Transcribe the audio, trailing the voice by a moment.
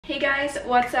Hey guys,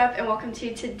 what's up and welcome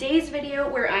to today's video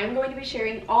where I'm going to be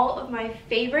sharing all of my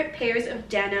favorite pairs of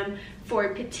denim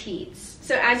for petites.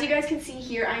 So as you guys can see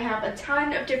here, I have a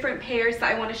ton of different pairs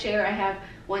that I want to share. I have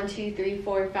 1, 2, 3,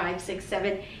 4, 5, 6,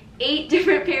 7, 8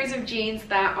 different pairs of jeans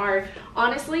that are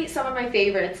honestly some of my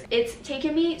favorites. It's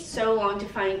taken me so long to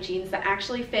find jeans that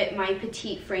actually fit my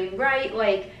petite frame right,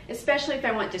 like especially if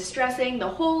I want distressing, the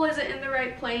hole isn't in the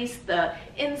right place, the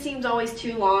inseam's always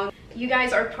too long. You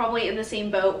guys are probably in the same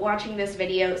boat watching this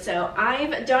video, so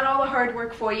I've done all the hard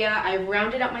work for you. I've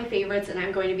rounded up my favorites and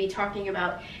I'm going to be talking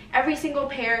about every single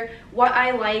pair, what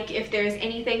I like. If there's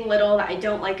anything little that I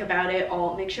don't like about it,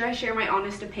 I'll make sure I share my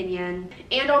honest opinion.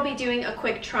 And I'll be doing a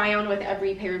quick try on with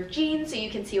every pair of jeans so you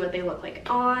can see what they look like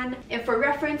on. And for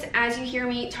reference, as you hear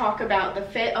me talk about the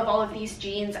fit of all of these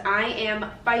jeans, I am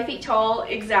 5 feet tall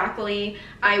exactly.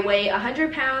 I weigh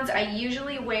 100 pounds. I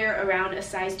usually wear around a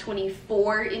size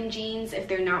 24 in jeans if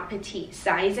they're not petite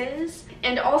sizes.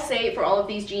 And I'll say for all of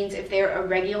these jeans if they're a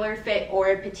regular fit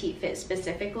or a petite fit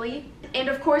specifically. And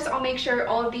of course, I'll make sure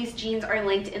all of these jeans are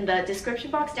linked in the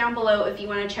description box down below if you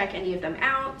want to check any of them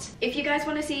out. If you guys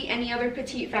want to see any other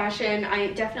petite fashion,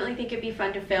 I definitely think it'd be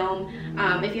fun to film.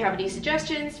 If you have any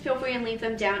suggestions, feel free and leave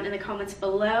them down in the comments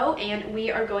below, and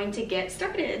we are going to get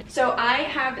started. So I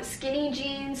have skinny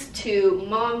jeans to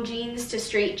mom jeans to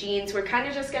straight jeans. We're kind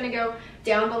of just going to go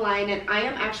down the line, and I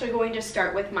am actually going to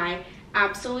start with my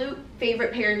absolute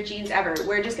favorite pair of jeans ever.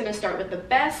 We're just going to start with the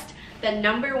best, the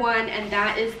number one, and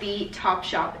that is the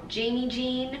Topshop Jamie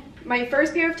jean. My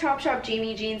first pair of Topshop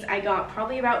Jamie jeans I got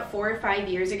probably about 4 or 5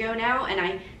 years ago now, and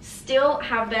I still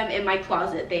have them in my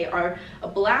closet. They are a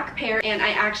black pair, and I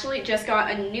actually just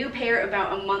got a new pair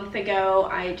about a month ago.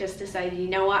 I just decided, you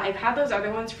know what, I've had those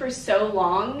other ones for so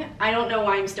long, I don't know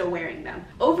why I'm still wearing them.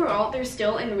 Overall, they're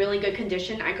still in really good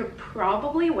condition. I could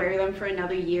probably wear them for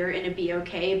another year and it'd be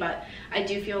okay, but I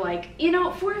do feel like, you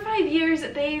know, 4 or 5 years,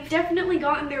 they've definitely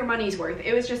gotten their money's worth.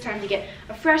 It was just time to get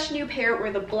a fresh new pair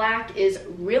where the black is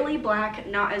really black,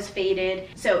 not as faded.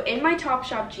 So in my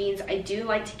Topshop jeans, I do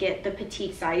like to get the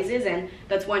petite sizes, and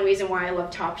that's one reason why I love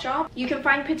Topshop. You can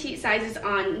find petite sizes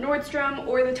on Nordstrom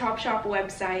or the Topshop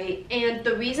website, and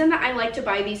the reason that I like to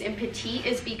buy these in petite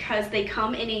is because they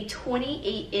come in a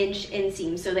 28-inch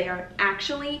inseam, so they are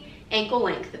actually ankle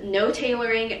length. No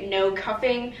tailoring, no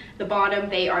cuffing the bottom,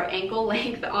 they are ankle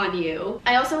length on you.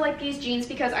 I also like these jeans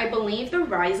because I believe the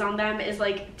rise on them is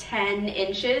like 10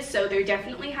 inches, so they're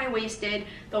definitely high-waisted.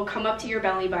 They'll come up to your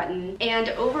belly button.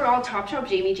 And overall, Topshop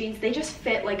Jamie jeans, they just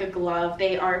fit like a glove.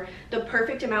 They are the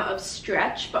perfect amount of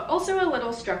stretch, but also a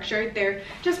little structured. They're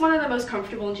just one of the most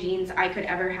comfortable jeans I could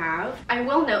ever have. I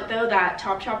will note though that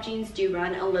Topshop jeans do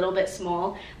run a little bit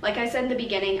small. Like I said in the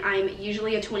beginning, I'm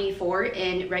usually a 24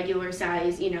 in regular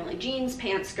size, you know, like jeans,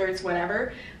 pants, skirts,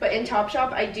 whatever. But in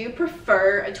Topshop, I do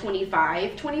prefer a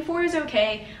 25. 24 is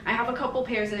okay. I have a couple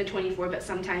pairs in a 24, but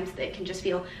sometimes it can just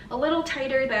feel a little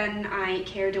tighter than I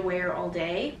care to wear all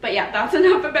day. But yeah, that's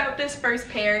enough about this first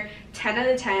pair. 10 out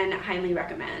of 10, highly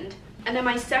recommend. And then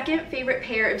my second favorite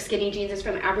pair of skinny jeans is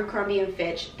from Abercrombie &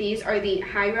 Fitch. These are the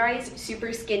high-rise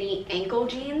super skinny ankle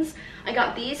jeans. I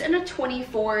got these in a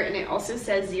 24, and it also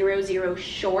says 00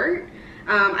 short.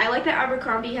 I like that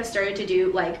Abercrombie has started to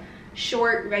do like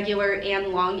short, regular, and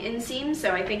long inseams,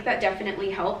 so I think that definitely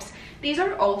helps. These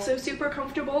are also super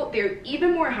comfortable. They're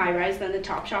even more high-rise than the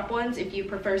Topshop ones if you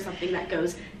prefer something that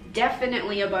goes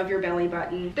definitely above your belly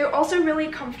button. They're also really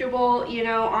comfortable. You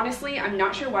know, honestly, I'm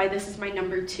not sure why this is my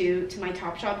number 2 to my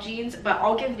Topshop jeans, but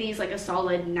I'll give these like a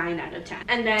solid 9 out of 10.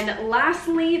 And then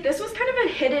lastly, this was kind of a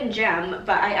hidden gem,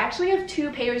 but I actually have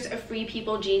 2 pairs of Free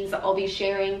People jeans that I'll be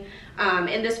sharing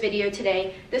in this video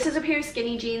today. This is a pair of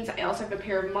skinny jeans. I also have a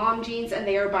pair of mom jeans, and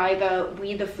they are by the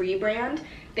We The Free brand.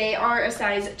 They are a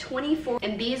size 24,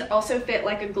 and these also fit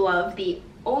like a glove. The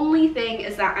only thing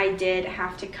is that I did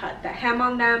have to cut the hem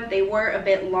on them. They were a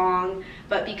bit long,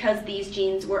 but because these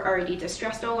jeans were already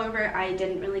distressed all over, I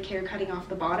didn't really care cutting off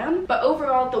the bottom. But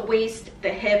overall, the waist, the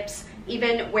hips,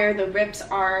 even where the rips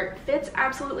are, fits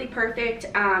absolutely perfect.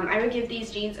 I would give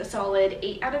these jeans a solid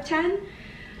 8 out of 10.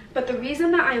 But the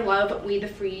reason that I love We The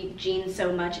Free jeans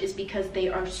so much is because they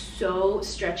are so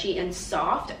stretchy and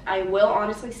soft. I will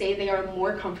honestly say they are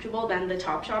more comfortable than the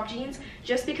Topshop jeans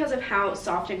just because of how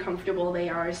soft and comfortable they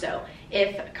are. So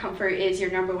if comfort is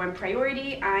your number 1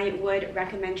 priority, I would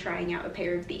recommend trying out a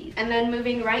pair of these. And then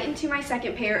moving right into my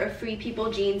second pair of Free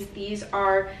People jeans, these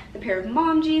are the pair of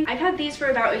mom jeans. I've had these for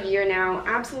about a year now,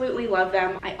 absolutely love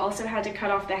them. I also had to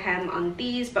cut off the hem on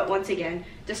these, but once again,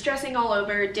 distressing all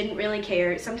over, didn't really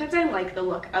care. Sometimes I like the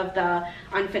look of the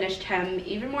unfinished hem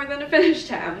even more than a finished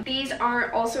hem. These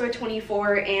are also a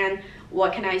 24, and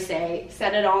what can I say?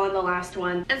 Said it all in the last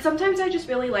one. And sometimes I just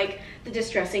really like the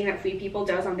distressing that Free People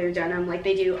does on their denim. Like,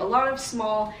 they do a lot of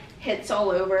small hits all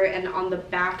over, and on the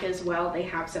back as well they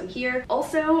have some here.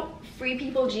 Also, Free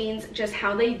People jeans, just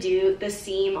how they do the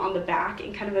seam on the back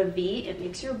in kind of a V, it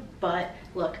makes your butt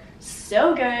look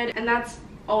so good, and that's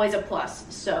always a plus,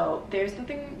 so there's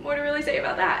nothing more to really say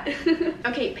about that.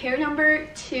 Okay, pair number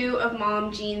 2 of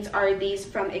mom jeans are these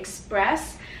from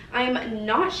Express. I'm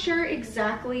not sure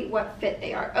exactly what fit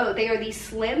they are. Oh, they are the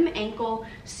slim ankle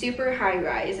super high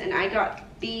rise, and I got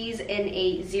these in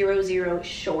a 00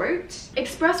 short.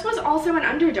 Express was also an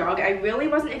underdog. I really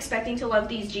wasn't expecting to love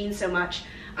these jeans so much.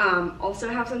 Also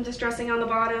have some distressing on the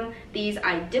bottom. These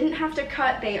I didn't have to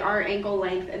cut, they are ankle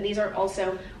length, and these are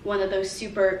also one of those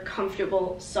super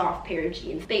comfortable soft pair of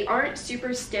jeans. They aren't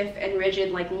super stiff and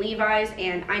rigid like Levi's,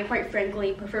 and I quite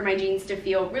frankly prefer my jeans to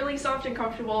feel really soft and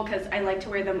comfortable because I like to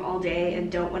wear them all day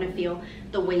and don't want to feel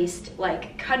the waist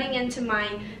like cutting into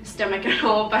my stomach at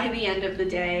all by the end of the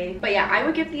day. But yeah, I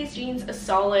would give these jeans a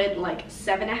solid like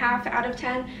 7.5 out of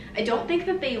 10. I don't think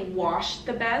that they wash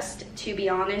the best, to be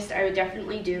honest. I would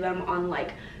definitely do them on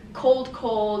like cold,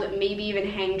 maybe even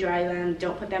hang dry them.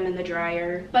 Don't put them in the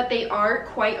dryer. But they are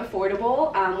quite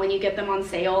affordable when you get them on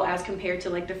sale as compared to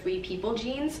like the Free People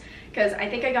jeans, because I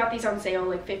think I got these on sale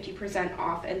like 50%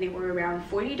 off and they were around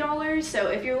 $40. So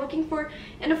if you're looking for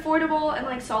an affordable and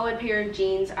like solid pair of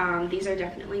jeans, these are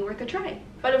definitely worth a try.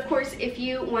 But of course, if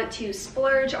you want to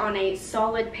splurge on a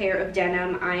solid pair of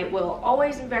denim, I will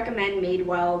always recommend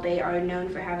Madewell. They are known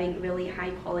for having really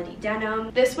high quality denim.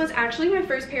 This was actually my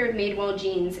first pair of Madewell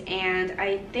jeans, and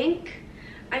I think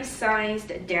I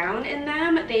sized down in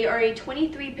them. They are a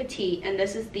 23 petite, and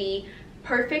this is the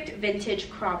perfect vintage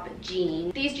crop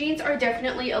jean. These jeans are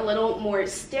definitely a little more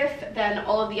stiff than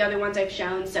all of the other ones I've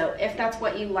shown, so if that's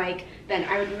what you like, then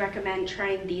I would recommend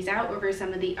trying these out over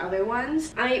some of the other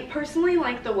ones. I personally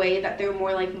like the way that they're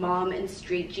more like mom and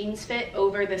straight jeans fit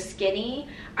over the skinny.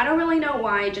 I don't really know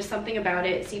why, just something about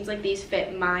it. It seems like these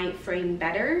fit my frame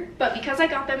better. But because I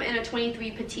got them in a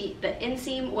 23 petite, the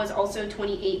inseam was also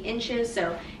 28 inches,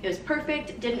 so it was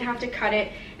perfect, didn't have to cut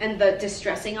it, and the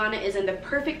distressing on it is in the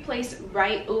perfect place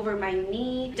right over my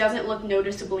knee. Doesn't look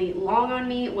noticeably long on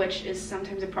me, which is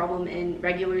sometimes a problem in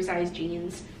regular size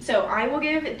jeans. So I will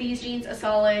give these jeans a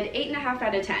solid 8.5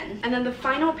 out of 10. And then the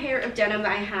final pair of denim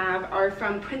that I have are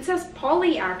from Princess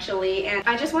Polly, actually, and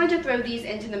I just wanted to throw these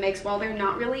into the mix while they're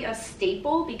not really a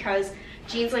staple, because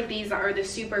jeans like these that are the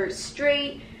super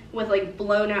straight with like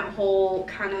blown out hole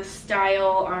kind of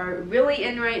style are really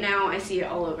in right now. I see it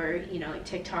all over, you know, like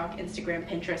TikTok, Instagram,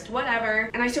 Pinterest, whatever.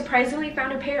 And I surprisingly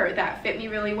found a pair that fit me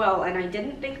really well, and I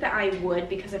didn't think that I would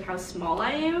because of how small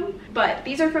I am. But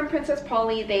these are from Princess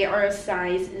Polly. They are a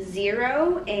size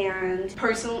 0, and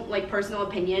personal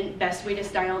opinion, best way to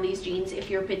style these jeans if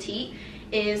you're petite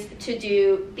is to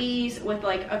do these with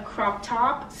like a crop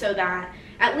top, so that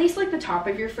at least like the top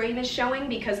of your frame is showing,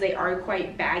 because they are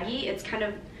quite baggy. It's kind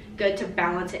of good to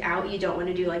balance it out. You don't want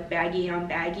to do like baggy on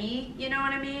baggy, you know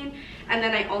what I mean? And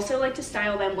then I also like to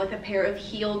style them with a pair of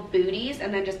heeled booties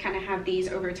and then just kind of have these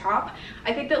over top.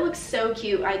 I think that looks so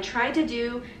cute. I tried to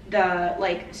do the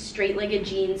like straight-legged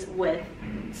jeans with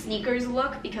sneakers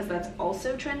look because that's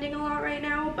also trending a lot right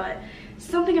now, but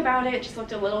something about it just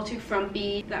looked a little too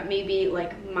frumpy. That may be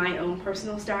like my own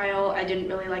personal style. I didn't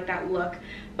really like that look,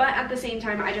 but at the same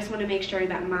time I just want to make sure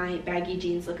that my baggy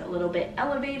jeans look a little bit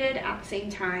elevated at the same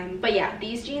time. But yeah,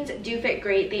 these jeans do fit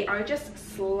great. They are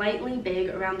just slightly big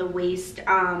around the waist.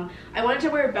 I wanted to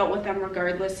wear a belt with them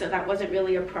regardless, so that wasn't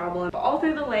really a problem. But all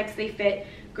through the legs they fit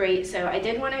great, so I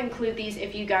did want to include these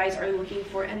if you guys are looking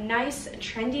for a nice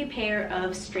trendy pair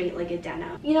of straight-legged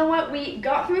denim. You know what, we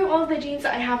got through all of the jeans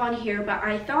that I have on here, but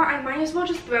I thought I might as well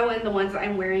just throw in the ones that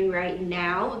I'm wearing right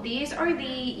now. These are the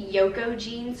Yoko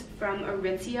jeans from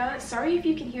Aritzia. Sorry if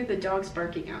you can hear the dogs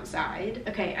barking outside.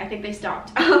 Okay, I think they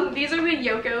stopped. These are the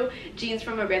Yoko jeans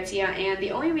from Aritzia, and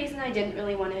the only reason I didn't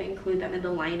really want to include them in the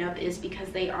lineup is because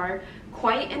they are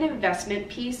quite an investment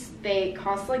piece. They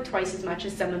cost like twice as much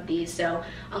as some of these, so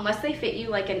unless they fit you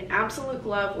like an absolute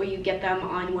glove or you get them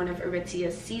on one of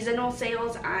Aritzia's seasonal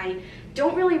sales, I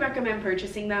don't really recommend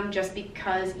purchasing them, just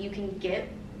because you can get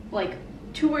like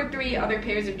 2 or 3 other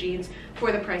pairs of jeans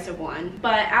for the price of one.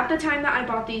 But at the time that I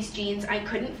bought these jeans, I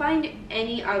couldn't find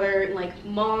any other like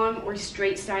mom or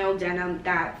straight style denim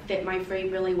that fit my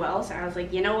frame really well, so I was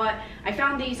like, you know what, I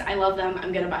found these, I love them,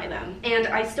 I'm gonna buy them. And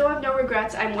I still have no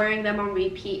regrets. I'm wearing them on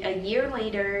repeat a year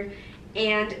later,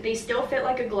 and they still fit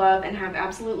like a glove and have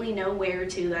absolutely no wear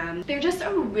to them. They're just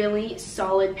a really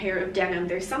solid pair of denim.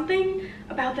 There's something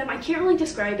about them, I can't really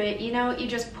describe it. You know, you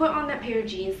just put on that pair of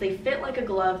jeans, they fit like a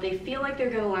glove, they feel like they're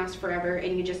gonna last forever,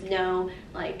 and you just know,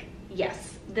 like,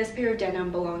 yes, this pair of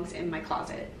denim belongs in my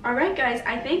closet. Alright guys,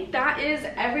 I think that is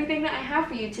everything that I have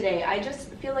for you today. I just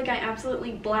feel like I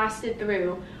absolutely blasted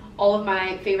through all of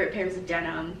my favorite pairs of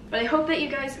denim. But I hope that you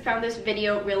guys found this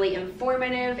video really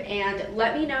informative, and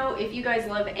let me know if you guys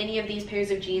love any of these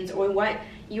pairs of jeans or what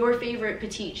your favorite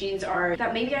petite jeans are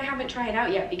that maybe I haven't tried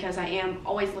out yet, because I am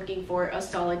always looking for a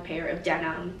solid pair of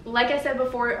denim. Like I said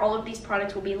before, all of these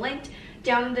products will be linked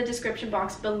down in the description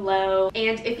box below,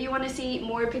 and if you want to see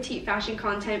more petite fashion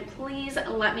content, please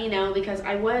let me know, because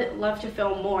I would love to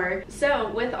film more.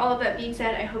 So with all of that being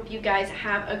said, I hope you guys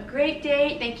have a great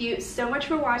day. Thank you so much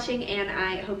for watching, and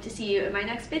I hope to see you in my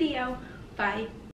next video. Bye.